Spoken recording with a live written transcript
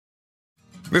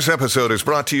This episode is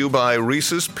brought to you by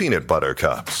Reese's Peanut Butter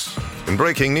Cups. In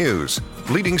breaking news,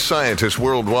 leading scientists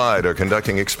worldwide are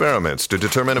conducting experiments to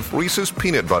determine if Reese's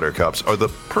Peanut Butter Cups are the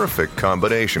perfect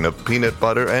combination of peanut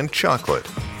butter and chocolate.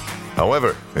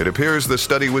 However, it appears the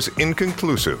study was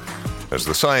inconclusive, as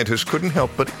the scientists couldn't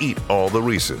help but eat all the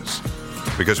Reese's.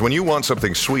 Because when you want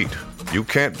something sweet, you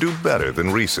can't do better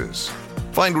than Reese's.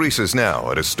 Find Reese's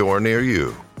now at a store near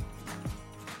you.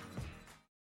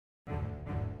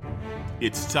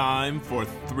 It's time for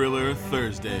Thriller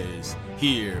Thursdays,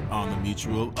 here on the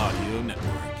Mutual Audio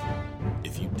Network.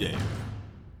 If you dare.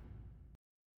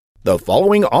 The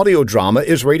following audio drama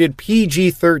is rated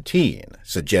PG-13,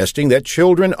 suggesting that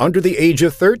children under the age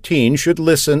of 13 should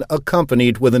listen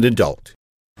accompanied with an adult.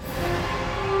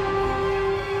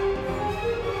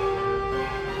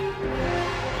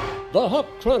 The Hawk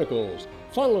Chronicles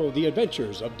follow the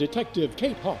adventures of Detective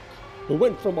Kate Hawk, who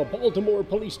went from a Baltimore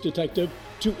police detective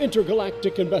to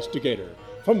intergalactic investigator,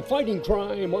 from fighting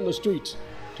crime on the streets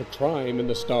to crime in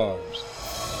the stars.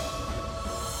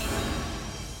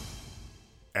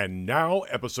 And now,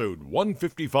 episode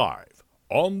 155,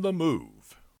 On the Move.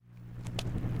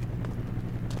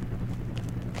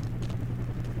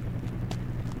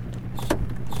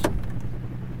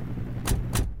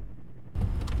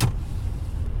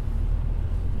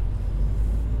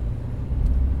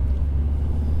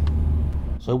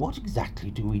 So what exactly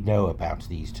do we know about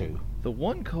these two? The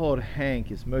one called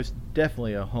Hank is most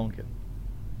definitely a honkin'.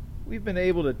 We've been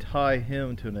able to tie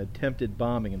him to an attempted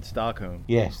bombing in Stockholm.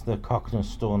 Yes, the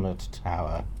Cocknestornet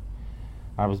Tower.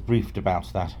 I was briefed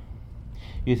about that.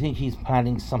 You think he's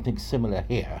planning something similar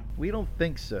here? We don't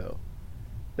think so.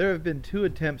 There have been 2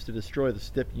 attempts to destroy the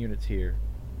STIP units here.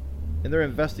 In their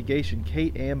investigation,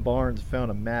 Kate and Barnes found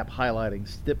a map highlighting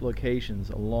STIP locations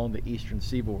along the eastern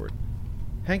seaboard.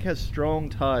 Hank has strong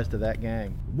ties to that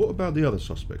gang. What about the other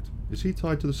suspect? Is he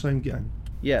tied to the same gang?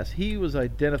 Yes, he was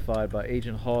identified by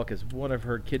Agent Hawk as one of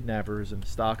her kidnappers in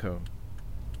Stockholm.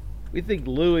 We think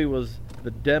Louis was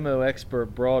the demo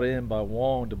expert brought in by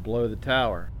Wong to blow the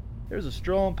tower. There's a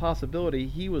strong possibility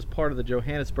he was part of the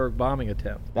Johannesburg bombing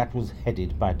attempt. That was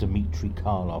headed by Dmitry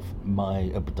Karlov,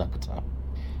 my abductor.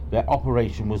 Their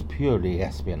operation was purely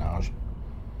espionage.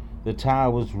 The tower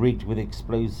was rigged with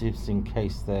explosives in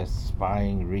case their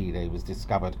spying relay was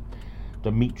discovered.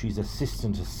 Dimitri's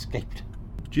assistant escaped.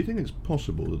 Do you think it's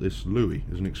possible that this Louis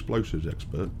is an explosives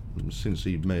expert, since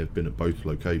he may have been at both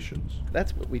locations?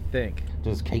 That's what we think.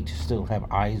 Does Kate still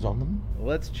have eyes on them?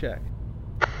 Let's check.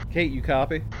 Kate, you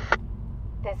copy?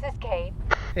 This is Kate.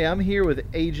 Hey, I'm here with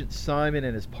Agent Simon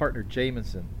and his partner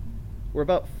Jamison. We're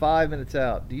about 5 minutes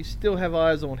out. Do you still have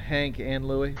eyes on Hank and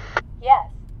Louis? Yes.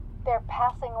 They're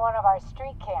passing one of our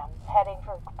street cams, heading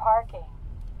for parking.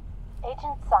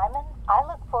 Agent Simon, I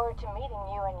look forward to meeting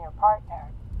you and your partner.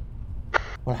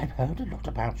 Well, I've heard a lot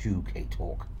about you, Kate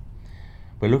Hawk.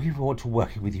 We're looking forward to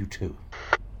working with you too.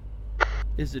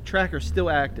 Is the tracker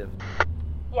still active?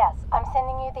 Yes, I'm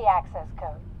sending you the access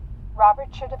code.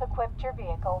 Robert should have equipped your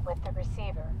vehicle with the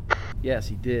receiver. Yes,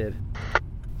 he did.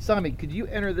 Simon, could you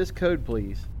enter this code,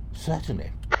 please?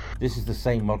 Certainly. This is the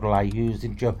same model I used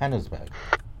in Johannesburg.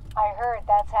 I heard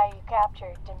that's how you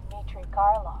captured Dmitry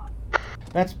Karlov.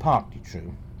 That's partly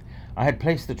true. I had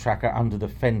placed the tracker under the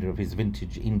fender of his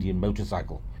vintage Indian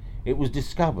motorcycle. It was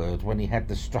discovered when he had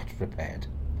the strut repaired.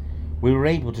 We were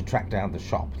able to track down the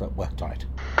shop that worked on it.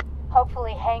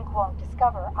 Hopefully Hank won't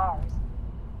discover ours.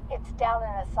 It's down in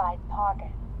a side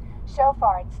pocket. So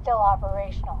far it's still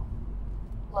operational.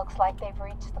 Looks like they've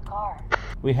reached the car.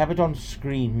 We have it on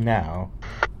screen now.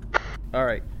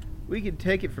 Alright, we can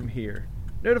take it from here.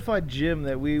 Notify Jim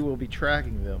that we will be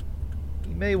tracking them.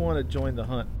 He may want to join the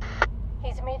hunt.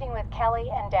 He's meeting with Kelly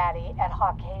and Daddy at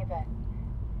Hawk Haven.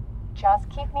 Just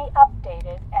keep me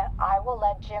updated and I will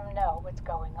let Jim know what's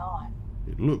going on.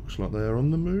 It looks like they're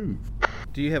on the move.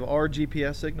 Do you have our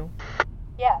GPS signal?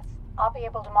 Yes, I'll be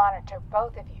able to monitor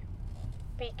both of you.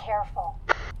 Be careful.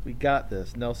 We got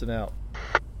this. Nelson out.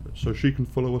 So she can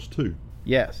follow us too?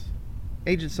 Yes.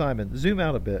 Agent Simon, zoom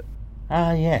out a bit.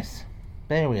 Ah, yes.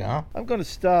 There we are. I'm going to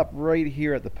stop right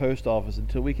here at the post office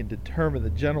until we can determine the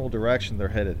general direction they're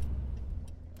headed.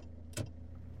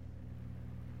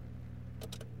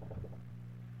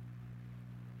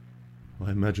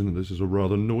 I imagine that this is a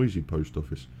rather noisy post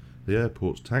office. The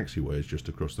airport's taxiway is just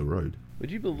across the road. Would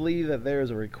you believe that there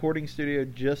is a recording studio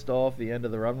just off the end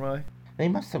of the runway? They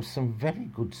must have some very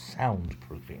good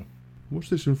soundproofing. What's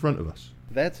this in front of us?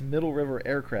 That's Middle River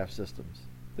Aircraft Systems.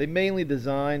 They mainly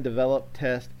design, develop,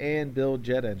 test, and build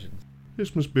jet engines.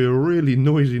 This must be a really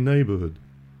noisy neighborhood.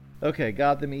 Okay,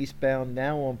 got them eastbound,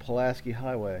 now on Pulaski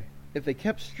Highway. If they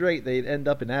kept straight, they'd end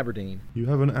up in Aberdeen. You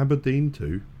have an Aberdeen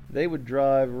too? They would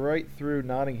drive right through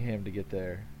Nottingham to get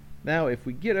there. Now, if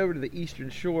we get over to the eastern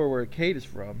shore where Kate is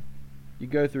from, you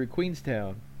go through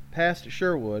Queenstown, past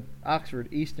Sherwood, Oxford,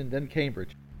 Easton, then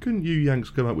Cambridge. Couldn't you Yanks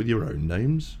come up with your own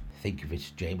names? Think of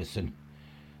it, Jameson.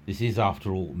 This is,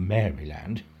 after all,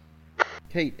 Maryland.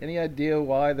 Kate, any idea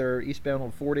why they're eastbound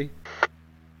on 40?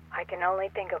 I can only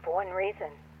think of one reason.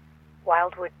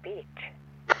 Wildwood Beach.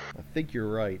 I think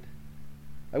you're right.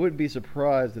 I wouldn't be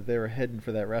surprised if they were heading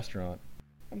for that restaurant.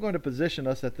 I'm going to position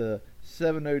us at the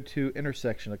 702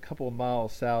 intersection a couple of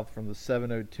miles south from the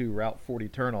 702 Route 40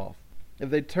 turnoff. If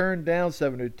they turn down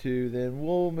 702, then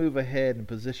we'll move ahead and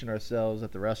position ourselves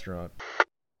at the restaurant.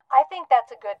 I think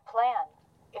that's a good plan.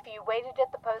 If you waited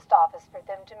at the post office for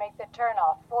them to make the turn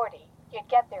off 40, you'd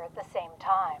get there at the same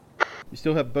time. You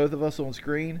still have both of us on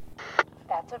screen?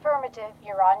 That's affirmative.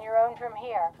 You're on your own from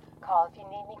here. Call if you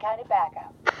need any kind of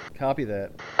backup. Copy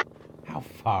that. How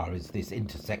far is this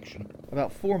intersection?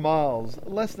 About 4 miles.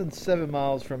 Less than 7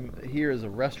 miles from here is a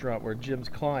restaurant where Jim's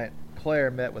client,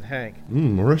 Claire, met with Hank.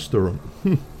 A restaurant.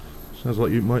 Sounds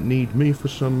like you might need me for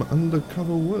some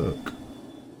undercover work.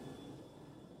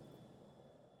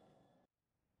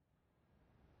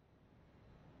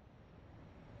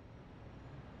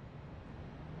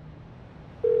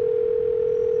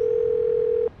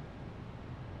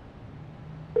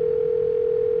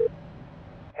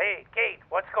 Hey, Kate,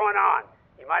 what's going on?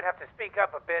 You might have to speak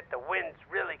up a bit. The wind's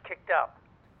really kicked up.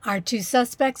 Our 2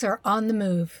 suspects are on the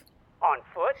move. On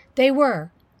foot? They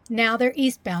were. Now they're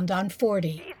eastbound on 40.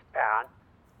 Eastbound?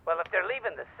 Well, if they're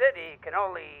leaving the city, I can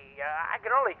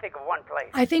only think of one place.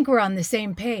 I think we're on the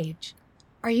same page.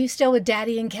 Are you still with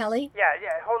Daddy and Kelly? Yeah,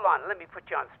 hold on. Let me put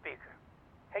you on speaker.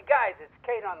 Hey, guys, it's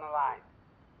Kate on the line.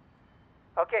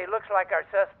 Okay, looks like our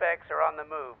suspects are on the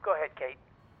move. Go ahead, Kate.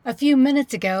 A few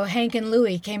minutes ago, Hank and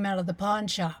Louie came out of the pawn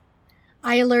shop.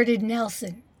 I alerted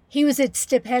Nelson. He was at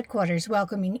STIP headquarters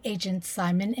welcoming Agents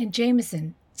Simon and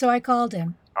Jameson, so I called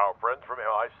him. Our friends from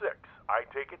MI6. I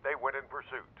take it they went in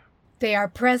pursuit. They are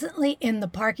presently in the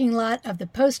parking lot of the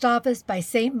post office by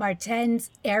St. Martin's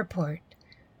Airport.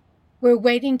 We're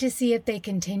waiting to see if they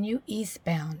continue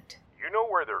eastbound. You know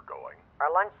where they're going.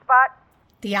 Our lunch spot?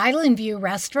 The Island View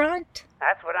restaurant?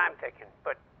 That's what I'm thinking,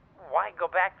 but why go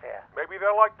back there? Maybe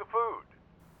they'll like the food.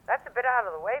 That's a bit out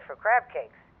of the way for crab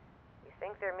cakes. You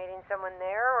think they're meeting someone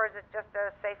there, or is it just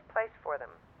a safe place for them?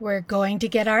 We're going to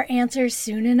get our answers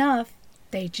soon enough.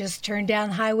 They just turned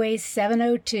down Highway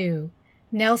 702.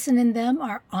 Nelson and them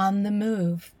are on the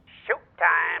move. Shoot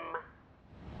time!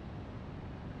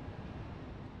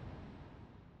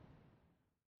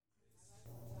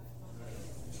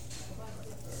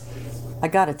 I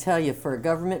gotta tell you, for a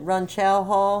government-run chow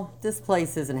hall, this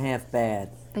place isn't half bad.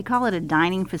 They call it a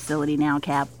dining facility now,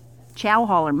 Cap. Chow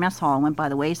hall or mess hall went by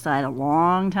the wayside a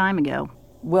long time ago.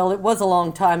 Well, it was a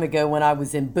long time ago when I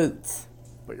was in boots.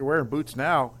 But you're wearing boots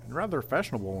now, and rather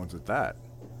fashionable ones at that.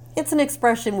 It's an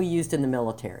expression we used in the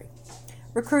military.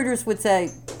 Recruiters would say,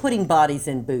 putting bodies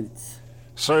in boots.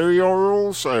 So you're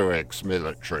also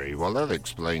ex-military. Well, that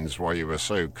explains why you were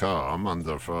so calm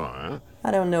under fire.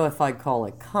 I don't know if I'd call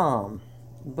it calm,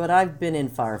 but I've been in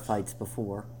firefights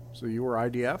before. So you were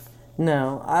IDF?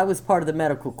 No, I was part of the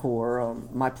medical corps,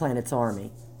 my planet's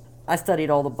army. I studied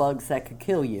all the bugs that could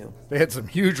kill you. They had some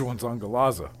huge ones on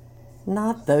Galaza.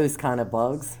 Not those kind of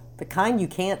bugs. The kind you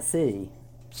can't see.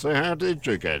 So how did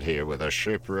you get here with a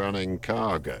ship running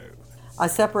cargo? I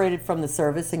separated from the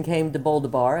service and came to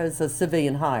Boldabar as a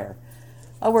civilian hire.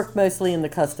 I worked mostly in the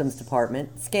customs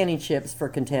department, scanning ships for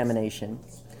contamination.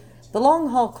 The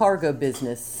long-haul cargo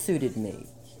business suited me,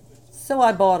 so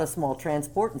I bought a small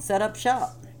transport and set up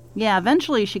shop. Yeah,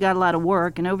 eventually she got a lot of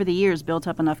work and over the years built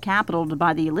up enough capital to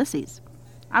buy the Ulysses.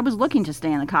 I was looking to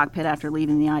stay in the cockpit after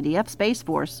leaving the IDF Space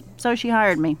Force, so she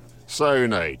hired me. So,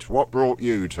 Nate, what brought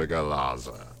you to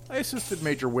Galaza? I assisted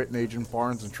Major Witt and Agent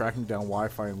Barnes in tracking down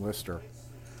Wi-Fi in Lister.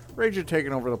 Rage had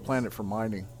taken over the planet for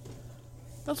mining.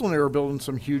 That's when they were building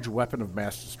some huge weapon of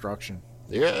mass destruction.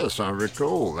 Yes, I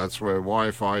recall. That's where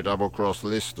Wi-Fi double-crossed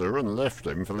Lister and left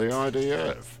him for the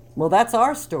IDF. Well, that's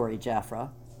our story,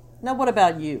 Jaffra. Now, what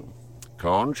about you?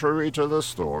 Contrary to the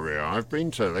story I've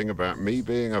been telling about me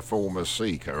being a former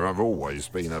seeker, I've always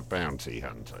been a bounty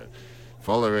hunter.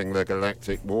 Following the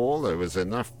Galactic War, there was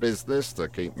enough business to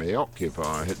keep me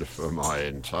occupied for my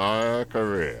entire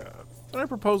career. Then I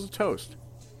propose a toast.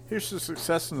 Here's to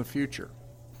success in the future.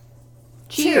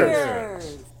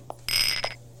 Cheers!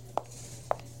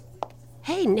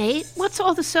 Hey, Nate, what's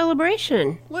all the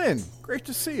celebration? Lynn, great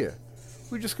to see you.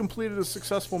 We just completed a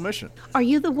successful mission. Are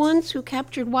you the ones who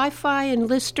captured Wi-Fi in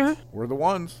Lister? We're the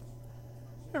ones.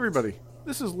 Everybody,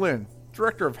 This is Lynn,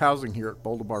 Director of Housing here at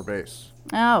Boldabar Base.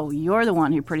 Oh, you're the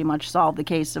one who pretty much solved the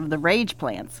case of the rage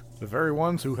plants. The very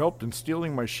ones who helped in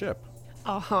stealing my ship.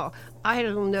 Oh, I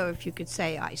don't know if you could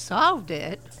say I solved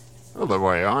it. Well, the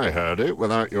way I heard it,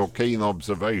 without your keen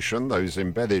observation, those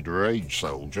embedded rage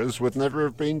soldiers would never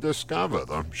have been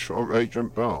discovered. I'm sure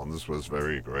Agent Barnes was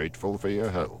very grateful for your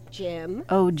help. Jim?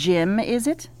 Oh, Jim, is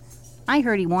it? I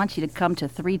heard he wants you to come to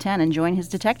 310 and join his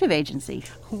detective agency.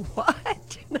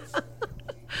 What?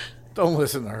 Don't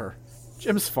listen to her.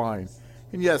 Jim's fine.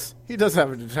 And yes, he does have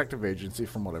a detective agency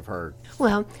from what I've heard.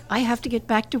 Well, I have to get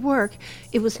back to work.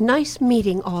 It was nice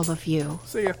meeting all of you.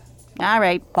 See ya. All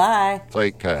right. Bye.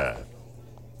 Take care.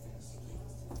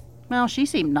 Well, she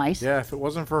seemed nice. Yeah, if it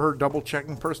wasn't for her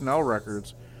double-checking personnel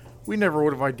records, we never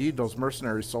would have ID'd those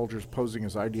mercenary soldiers posing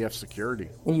as IDF security.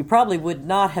 And you probably would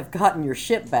not have gotten your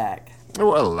ship back.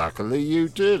 Well, luckily you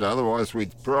did, otherwise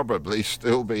we'd probably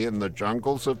still be in the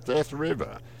jungles of Death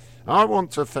River. I want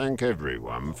to thank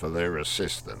everyone for their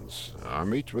assistance. I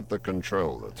meet with the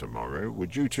controller tomorrow.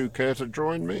 Would you two care to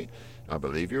join me? I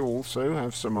believe you also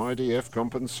have some IDF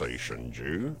compensation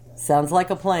due. Sounds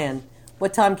like a plan.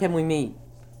 What time can we meet?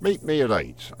 Meet me at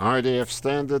 8, IDF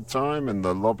Standard Time in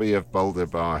the lobby of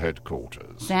Boldabar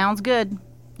headquarters. Sounds good.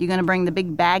 You gonna bring the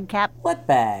big bag, Cap? What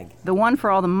bag? The one for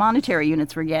all the monetary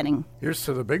units we're getting. Here's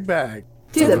to the big bag.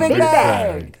 To the big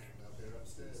bag!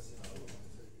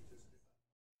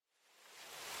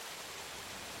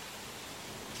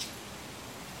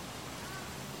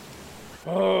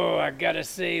 Oh, I gotta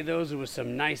say, those were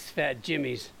some nice fat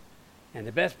jimmies. And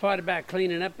the best part about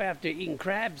cleaning up after eating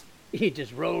crabs, you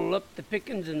just roll up the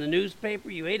pickings in the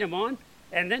newspaper you ate them on,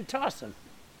 and then toss them.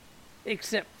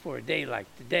 Except for a day like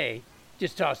today,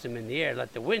 just toss them in the air,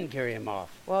 let the wind carry them off.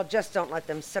 Well, just don't let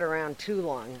them sit around too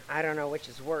long. I don't know which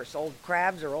is worse, old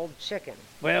crabs or old chicken.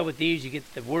 Well, with these you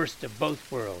get the worst of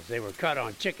both worlds. They were cut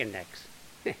on chicken necks.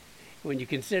 When you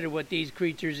consider what these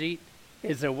creatures eat,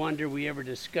 it's a wonder we ever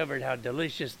discovered how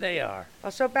delicious they are.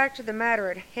 Well, so back to the matter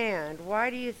at hand.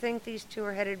 Why do you think these two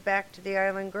are headed back to the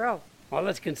island grill? Well,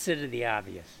 let's consider the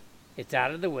obvious. It's out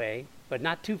of the way, but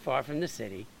not too far from the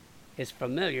city. It's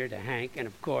familiar to Hank, and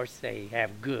of course they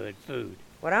have good food.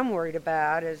 What I'm worried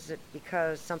about is it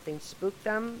because something spooked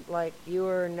them, like you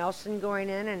or Nelson going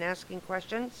in and asking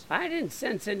questions? I didn't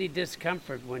sense any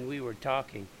discomfort when we were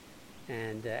talking.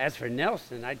 And as for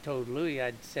Nelson, I told Louis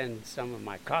I'd send some of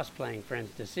my cosplaying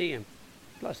friends to see him.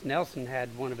 Plus, Nelson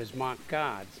had one of his mock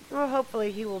gods. Well,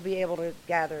 hopefully he will be able to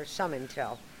gather some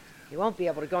intel. He won't be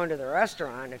able to go into the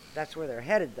restaurant if that's where they're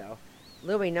headed, though.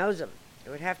 Louis knows him. It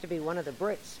would have to be one of the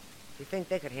Brits. You think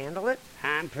they could handle it?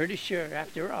 I'm pretty sure.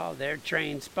 After all, they're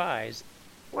trained spies.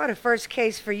 What a first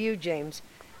case for you, James.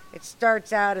 It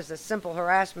starts out as a simple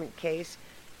harassment case,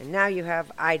 and now you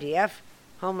have IDF,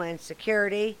 Homeland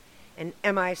Security, and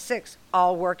MI6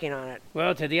 all working on it.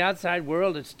 Well, to the outside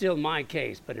world, it's still my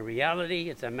case, but in reality,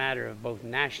 it's a matter of both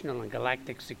national and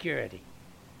galactic security.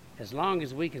 As long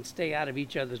as we can stay out of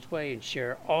each other's way and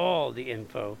share all the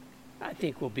info, I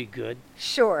think we'll be good.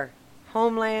 Sure.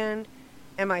 Homeland,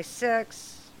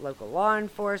 MI6, local law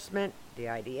enforcement, the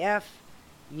IDF,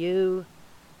 you.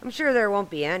 I'm sure there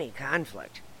won't be any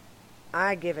conflict.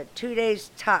 I give it 2 days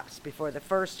tops before the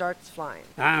first starts flying.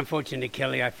 Unfortunately,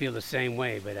 Kelly, I feel the same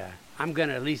way, but I'm going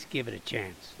to at least give it a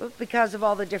chance. But because of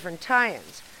all the different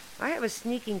tie-ins. I have a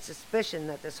sneaking suspicion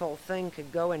that this whole thing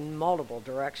could go in multiple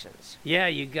directions. Yeah,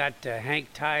 you got Hank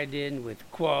tied in with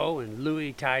Quo and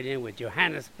Louis tied in with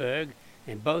Johannesburg,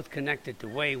 and both connected to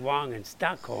Wei Wong in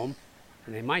Stockholm,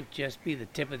 and they might just be the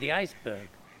tip of the iceberg.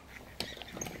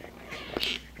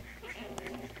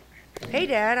 Hey,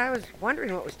 Dad, I was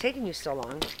wondering what was taking you so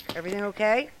long. Everything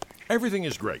okay? Everything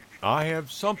is great. I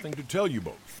have something to tell you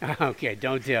both. Okay,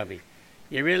 don't tell me.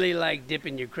 You really like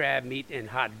dipping your crab meat in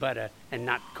hot butter and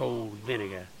not cold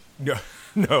vinegar.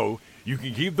 No, you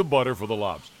can keep the butter for the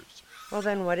lobsters. Well,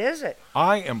 then what is it?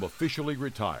 I am officially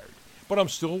retired, but I'm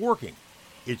still working.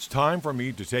 It's time for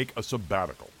me to take a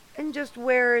sabbatical. And just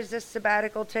where is this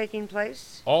sabbatical taking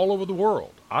place? All over the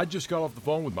world. I just got off the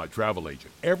phone with my travel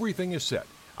agent. Everything is set.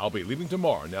 I'll be leaving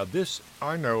tomorrow. Now this,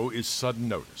 I know, is sudden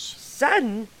notice.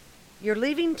 Sudden? You're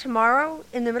leaving tomorrow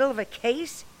in the middle of a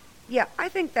case? Yeah, I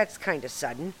think that's kind of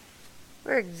sudden.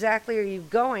 Where exactly are you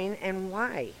going and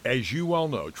why? As you well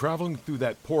know, traveling through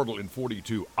that portal in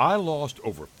 42, I lost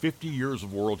over 50 years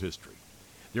of world history.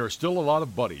 There are still a lot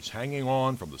of buddies hanging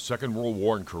on from the Second World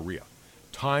War in Korea.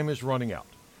 Time is running out.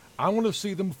 I want to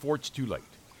see them before it's too late.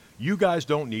 You guys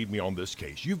don't need me on this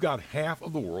case. You've got half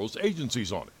of the world's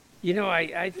agencies on it. You know,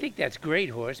 I think that's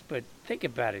great, Horse, but think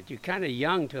about it. You're kind of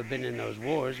young to have been in those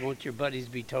wars. Won't your buddies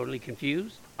be totally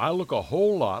confused? I look a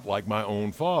whole lot like my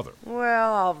own father.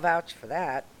 Well, I'll vouch for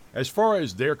that. As far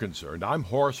as they're concerned, I'm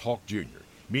Horace Hawk Jr.,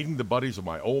 meeting the buddies of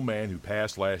my old man who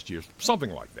passed last year, something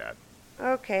like that.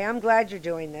 Okay, I'm glad you're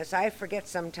doing this. I forget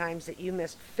sometimes that you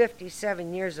missed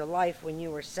 57 years of life when you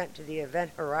were sent to the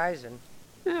Event Horizon.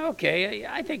 Okay,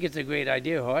 I think it's a great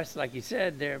idea, Horse. Like you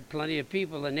said, there are plenty of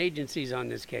people and agencies on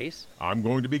this case. I'm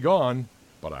going to be gone,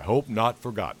 but I hope not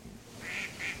forgotten.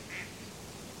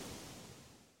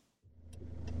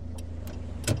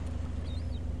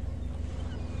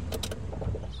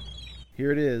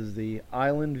 Here it is, the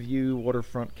Island View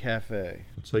Waterfront Cafe.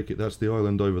 I take it that's the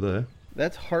island over there.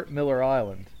 That's Hart Miller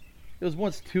Island. It was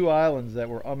once 2 islands that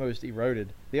were almost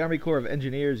eroded. The Army Corps of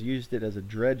Engineers used it as a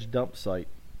dredge dump site.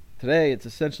 Today, it's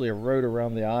essentially a road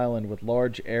around the island with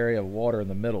large area of water in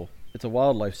the middle. It's a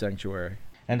wildlife sanctuary.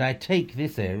 And I take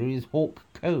this area is Hawk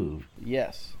Cove.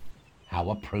 Yes.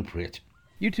 How appropriate.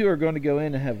 You two are going to go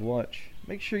in and have lunch.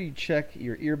 Make sure you check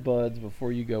your earbuds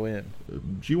before you go in.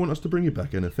 Do you want us to bring you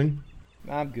back anything?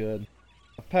 I'm good.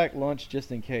 I've packed lunch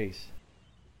just in case.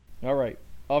 All right,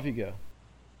 off you go.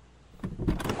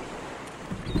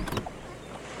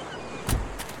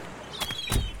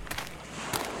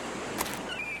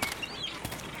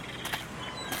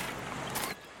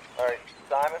 All right,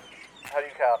 Simon, how do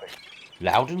you copy?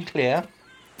 Loud and clear.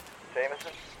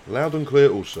 Jameson? Loud and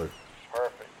clear also.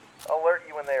 Perfect. I'll alert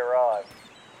you when they arrive.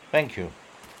 Thank you.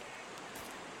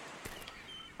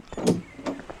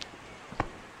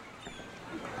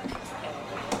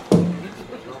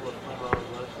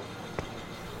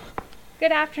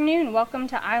 Good afternoon. Welcome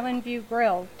to Island View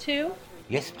Grill. 2?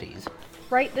 Yes, please.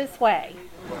 Right this way.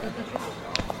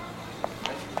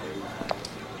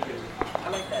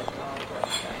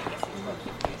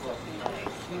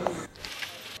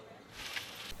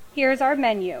 Here's our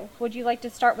menu. Would you like to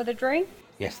start with a drink?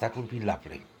 Yes, that would be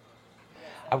lovely.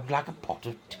 I would like a pot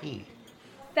of tea.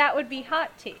 That would be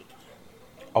hot tea.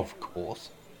 Of course.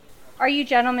 Are you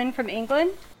gentlemen from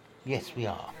England? Yes, we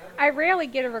are. I rarely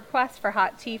get a request for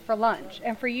hot tea for lunch.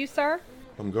 And for you, sir?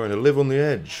 I'm going to live on the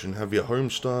edge and have your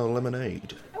home-style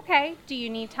lemonade. Okay. Do you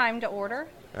need time to order?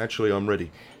 Actually, I'm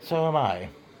ready. So am I.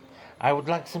 I would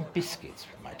like some biscuits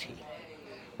with my tea.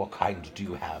 What kind do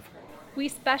you have? We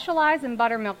specialize in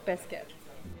buttermilk biscuits.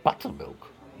 Buttermilk?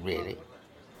 Really?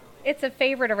 It's a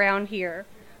favorite around here.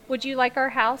 Would you like our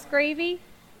house gravy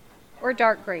or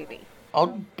dark gravy?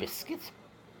 On biscuits?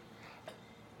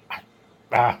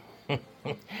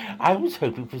 I was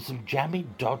hoping for some jammy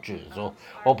Dodgers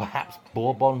or perhaps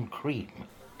Bourbon cream.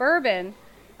 Bourbon?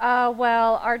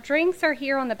 Well, our drinks are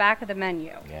here on the back of the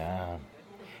menu. Yeah,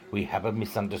 we have a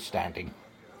misunderstanding.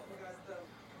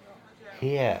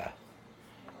 Here,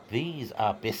 these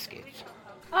are biscuits.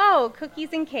 Oh,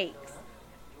 cookies and cakes.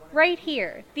 Right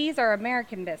here, these are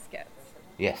American biscuits.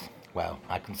 Yes, well,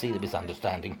 I can see the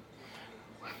misunderstanding.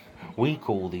 We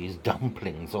call these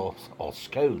dumplings or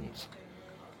scones.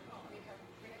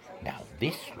 Now,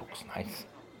 this looks nice.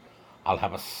 I'll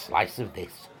have a slice of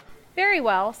this. Very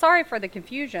well. Sorry for the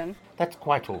confusion. That's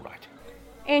quite all right.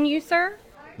 And you, sir?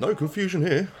 No confusion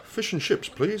here. Fish and chips,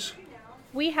 please.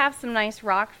 We have some nice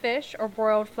rockfish or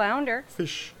broiled flounder.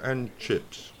 Fish and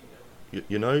chips.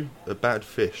 You know, a bad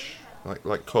fish,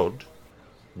 like cod,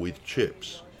 with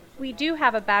chips. We do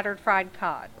have a battered fried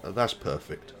cod. That's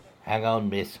perfect. Hang on,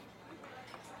 miss.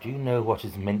 Do you know what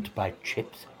is meant by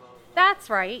chips? That's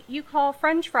right. You call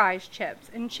French fries chips,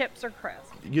 and chips are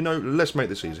crisp. You know, let's make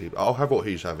this easy. I'll have what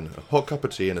he's having. A hot cup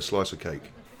of tea and a slice of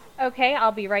cake. Okay,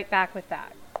 I'll be right back with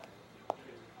that.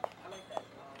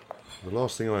 The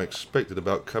last thing I expected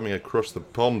about coming across the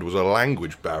pond was a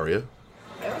language barrier.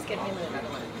 I always get him another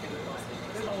one.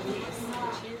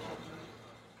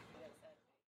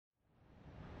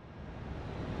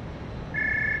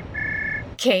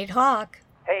 Kate Hawk.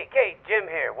 Hey, Kate, Jim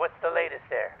here. What's the latest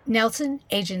there? Nelson,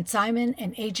 Agent Simon,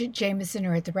 and Agent Jameson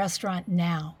are at the restaurant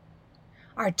now.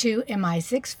 Our 2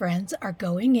 MI6 friends are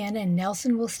going in, and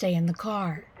Nelson will stay in the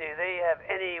car. Do they have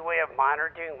any way of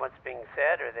monitoring what's being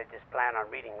said, or they just plan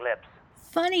on reading lips?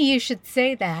 Funny you should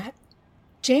say that.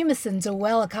 Jameson's a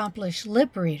well-accomplished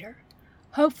lip reader.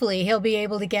 Hopefully he'll be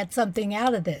able to get something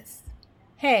out of this.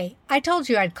 Hey, I told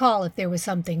you I'd call if there was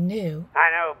something new.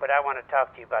 I know, but I want to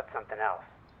talk to you about something else.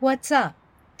 What's up?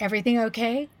 Everything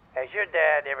okay? Has your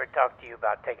dad ever talked to you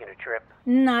about taking a trip?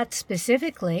 Not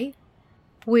specifically.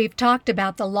 We've talked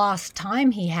about the lost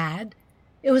time he had.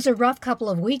 It was a rough couple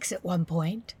of weeks at one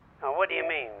point. What do you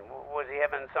mean? Was he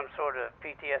having some sort of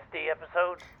PTSD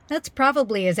episode? That's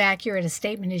probably as accurate a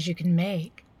statement as you can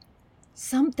make.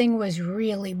 Something was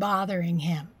really bothering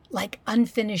him. like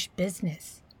unfinished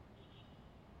business.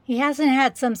 He hasn't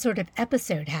had some sort of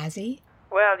episode, has he?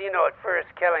 Well, at first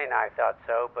Kelly and I thought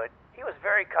so, but he was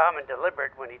very calm and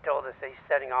deliberate when he told us he's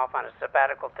setting off on a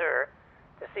sabbatical tour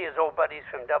to see his old buddies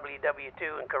from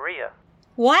WW2 in Korea.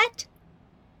 What?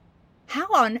 How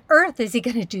on earth is he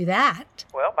going to do that?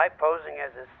 Well, by posing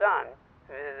as his son,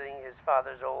 visiting his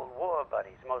father's old war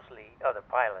buddies, mostly other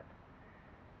pilots.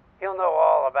 He'll know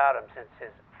all about them since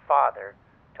his father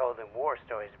told him war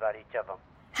stories about each of them.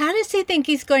 How does he think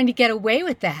he's going to get away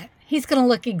with that? He's going to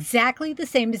look exactly the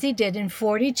same as he did in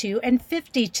 42 and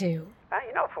 52.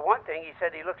 For one thing, he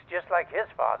said he looks just like his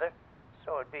father,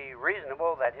 so it'd be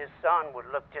reasonable that his son would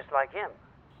look just like him.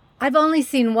 I've only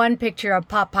seen one picture of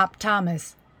Pop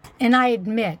Thomas, and I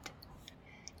admit,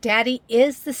 Daddy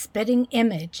is the spitting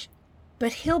image,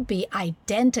 but he'll be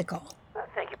identical. Now,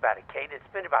 think about it, Kate.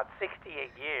 It's been about 68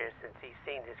 years since he's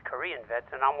seen his Korean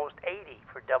vets and almost 80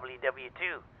 for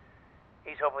WW2.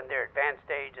 He's hoping their advanced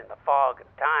age and the fog of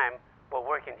time will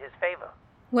work in his favor.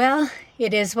 Well,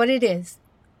 it is what it is.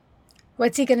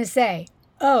 What's he going to say?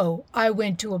 Oh, I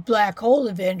went to a black hole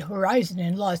event Horizon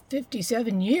and lost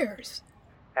 57 years.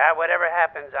 Whatever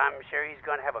happens, I'm sure he's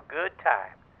going to have a good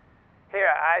time. Here,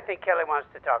 I think Kelly wants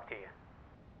to talk to you.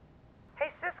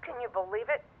 Hey, sis, can you believe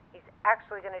it? He's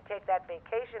actually going to take that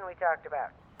vacation we talked about.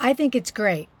 I think it's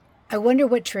great. I wonder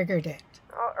what triggered it.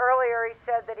 Well, earlier he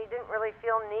said that he didn't really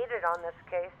feel needed on this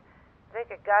case. I think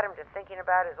it got him to thinking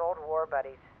about his old war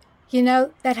buddies.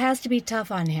 That has to be tough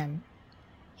on him.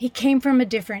 He came from a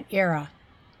different era.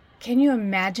 Can you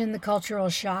imagine the cultural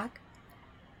shock?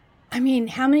 I mean,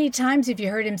 how many times have you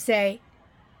heard him say,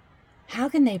 how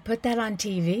can they put that on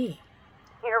TV?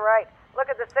 You're right. Look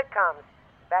at the sitcoms.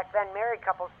 Back then, married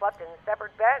couples slept in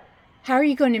separate beds. How are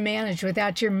you going to manage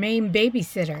without your main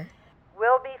babysitter?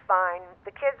 We'll be fine.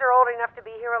 The kids are old enough to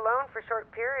be here alone for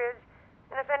short periods,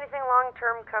 and if anything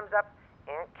long-term comes up,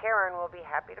 Aunt Karen will be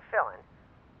happy to fill in.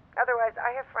 Otherwise,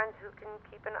 I have friends who can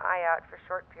keep an eye out for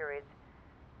short periods.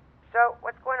 So,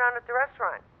 what's going on at the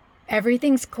restaurant?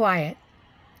 Everything's quiet.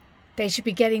 They should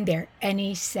be getting there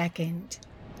any second.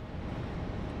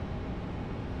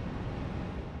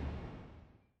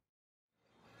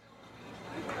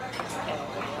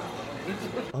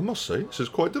 I must say, this is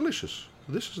quite delicious.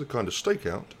 This is the kind of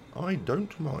stakeout I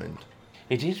don't mind.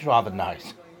 It is rather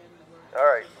nice. All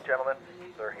right, gentlemen,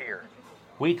 they're here.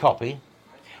 We copy.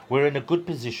 We're in a good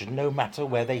position no matter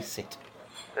where they sit.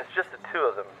 It's just the two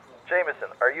of them. Jameson,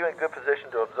 are you in good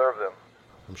position to observe them?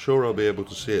 I'm sure I'll be able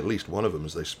to see at least one of them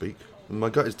as they speak. And my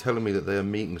gut is telling me that they are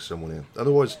meeting someone here.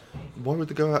 Otherwise, why would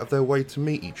they go out of their way to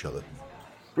meet each other?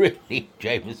 Really,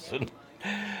 Jameson?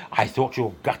 I thought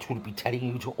your gut would be telling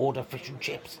you to order fish and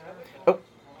chips. Oh,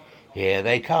 here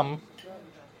they come.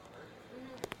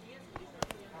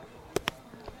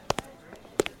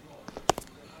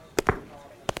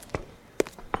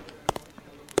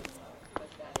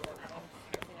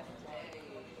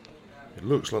 It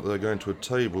looks like they're going to a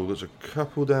table that's a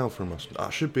couple down from us.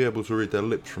 I should be able to read their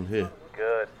lips from here.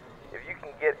 Good. If you can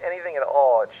get anything at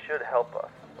all, it should help us.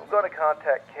 I'm going to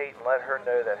contact Kate and let her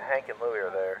know that Hank and Louie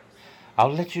are there.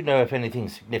 I'll let you know if anything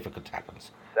significant happens.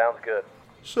 Sounds good.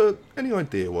 Sir, any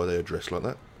idea why they are dressed like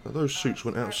that? Those suits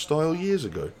went out of style years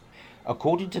ago.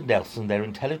 According to Nelson, their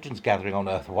intelligence gathering on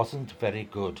Earth wasn't very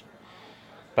good.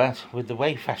 But with the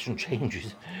way fashion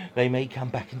changes, they may come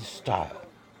back into style.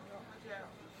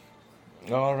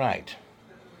 All right.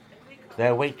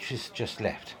 Their waitress just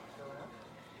left.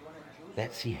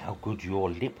 Let's see how good your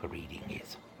lip reading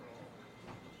is.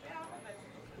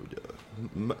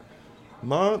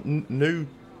 Ma Nu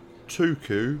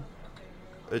Tuku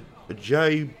a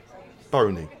J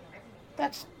Boney.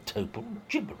 That's total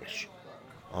gibberish.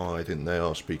 I think they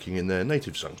are speaking in their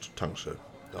native tongue, sir.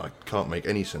 I can't make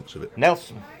any sense of it.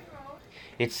 Nelson,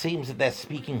 it seems that they're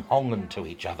speaking Hongan to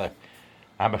each other.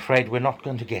 I'm afraid we're not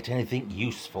going to get anything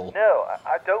useful. No,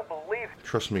 I don't believe...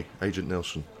 Trust me, Agent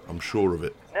Nelson. I'm sure of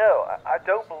it. No, I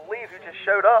don't believe who just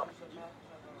showed up.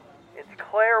 It's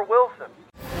Claire Wilson.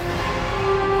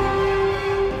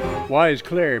 Why is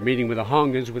Claire meeting with the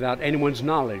Hongans without anyone's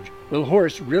knowledge? Will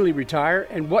Horace really retire?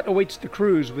 And what awaits the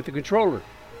crews with the controller?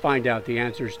 Find out the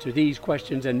answers to these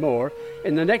questions and more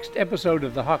in the next episode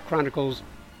of the Hawk Chronicles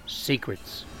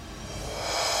Secrets.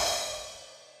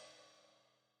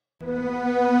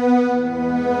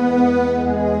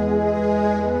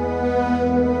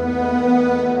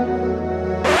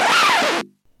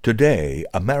 Today,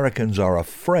 Americans are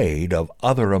afraid of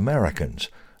other Americans.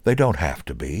 They don't have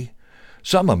to be.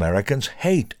 Some Americans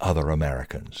hate other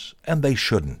Americans, and they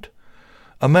shouldn't.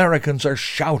 Americans are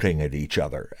shouting at each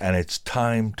other, and it's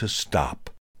time to stop.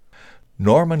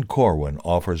 Norman Corwin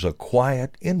offers a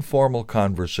quiet, informal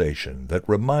conversation that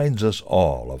reminds us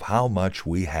all of how much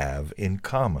we have in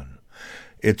common.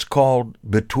 It's called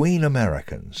Between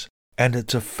Americans, and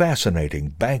it's a fascinating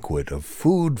banquet of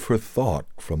food for thought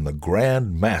from the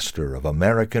grand master of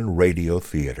American radio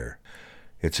theater.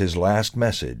 It's his last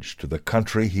message to the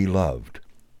country he loved.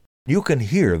 You can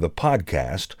hear the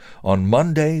podcast on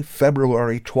Monday,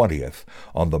 February 20th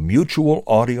on the Mutual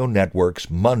Audio Network's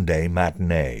Monday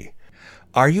Matinee.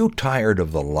 Are you tired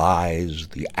of the lies,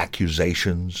 the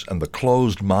accusations, and the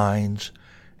closed minds?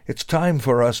 It's time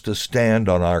for us to stand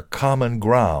on our common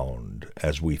ground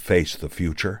as we face the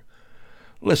future.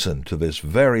 Listen to this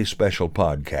very special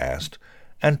podcast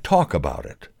and talk about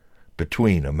it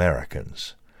between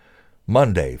Americans.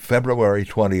 Monday, February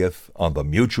 20th on the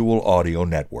Mutual Audio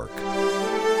Network.